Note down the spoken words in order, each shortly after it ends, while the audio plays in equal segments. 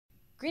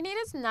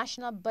Grenada's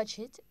national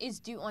budget is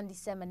due on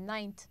December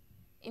 9th.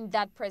 In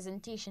that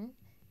presentation,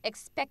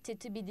 expected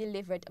to be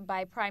delivered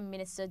by Prime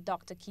Minister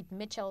Dr. Keith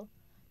Mitchell,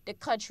 the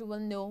country will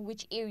know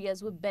which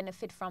areas will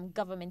benefit from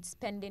government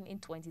spending in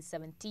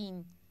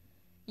 2017.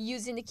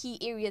 Using the key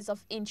areas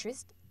of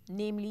interest,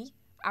 namely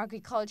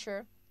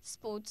agriculture,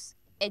 sports,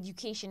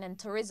 education and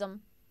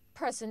tourism,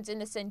 persons in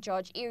the St.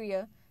 George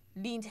area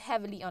leaned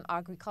heavily on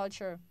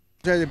agriculture.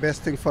 The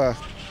best thing for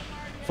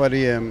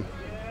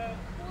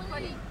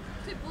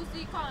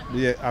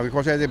the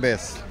agriculture is the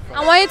best.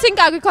 And why do you think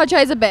agriculture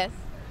is the best?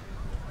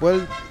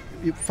 Well,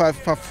 for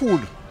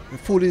food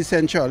is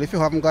essential. If you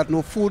haven't got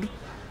no food,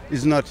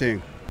 it's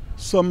nothing.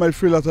 Some might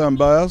feel that I'm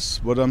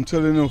biased, but I'm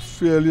telling you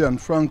fairly and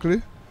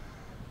frankly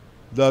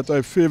that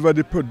I favor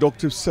the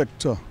productive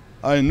sector.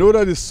 I know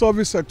that the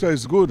service sector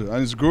is good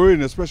and it's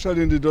growing,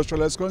 especially in the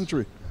industrialized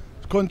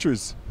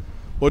countries.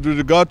 But with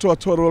regard to a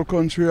third world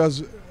country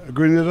as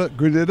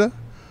Grenada,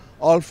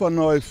 all for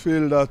now I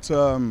feel that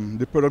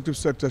the productive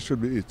sector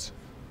should be it.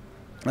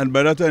 And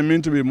by that I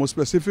mean, to be more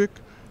specific,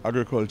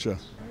 agriculture.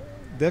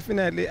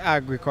 Definitely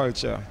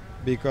agriculture,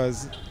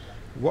 because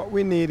what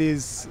we need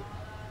is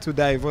to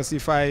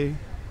diversify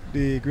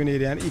the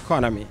Grenadian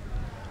economy.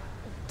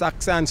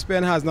 Tax and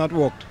spend has not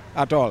worked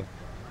at all.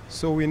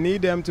 So we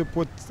need them to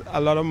put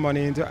a lot of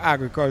money into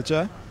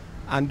agriculture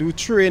and do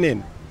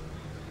training,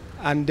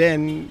 and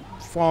then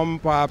form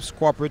perhaps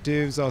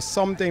cooperatives or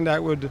something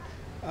that would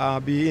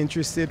be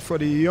interested for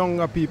the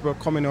younger people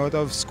coming out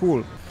of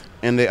school.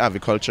 In the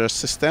agriculture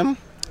system,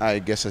 I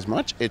guess as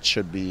much, it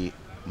should be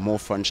more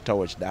funds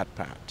towards that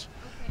part.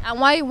 And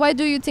why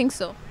do you think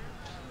so?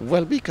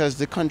 Well, because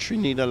the country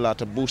need a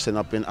lot of boosting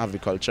up in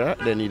agriculture.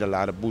 They need a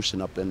lot of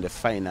boosting up in the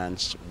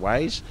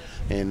finance-wise,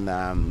 in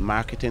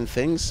marketing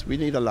things. We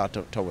need a lot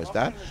towards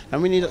that.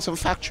 And we need some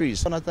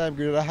factories. One time,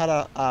 Grenada had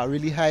a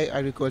really high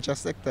agriculture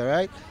sector,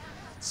 right?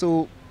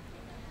 So,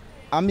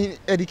 I mean,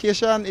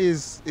 education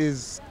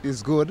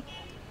is good,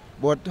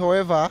 but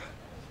however,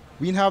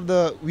 we have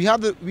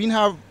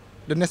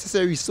the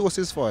necessary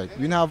resources for it.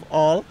 We have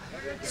all.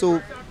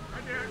 So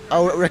I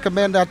would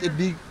recommend that it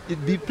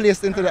be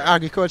placed into the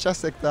agriculture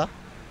sector,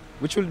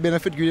 which will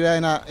benefit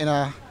Grenada in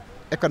a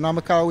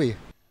economical way.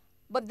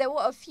 But there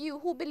were a few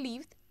who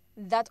believed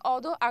that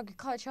although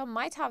agriculture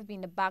might have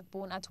been the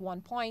backbone at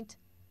one point,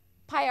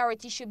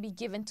 priority should be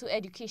given to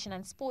education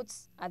and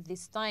sports at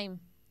this time.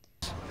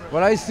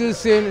 But I still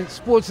say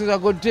sports is a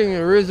good thing.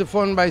 You raise the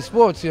fund by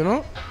sports, you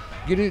know.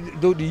 Give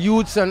the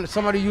youths and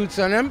some of the youths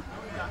and them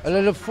a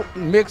little,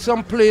 make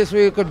some place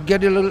where you could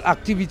get a little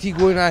activity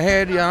going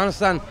ahead, you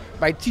understand,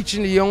 by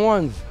teaching the young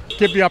ones.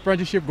 Keep the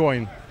apprenticeship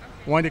going.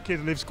 When the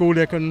kids leave school,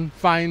 they can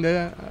find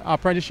an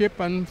apprenticeship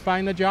and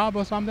find a job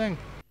or something.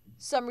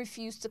 Some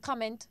refused to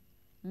comment,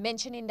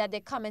 mentioning that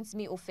their comments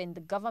may offend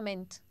the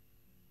government.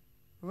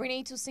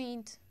 Renee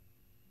Toussaint,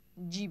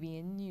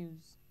 GBN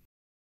News.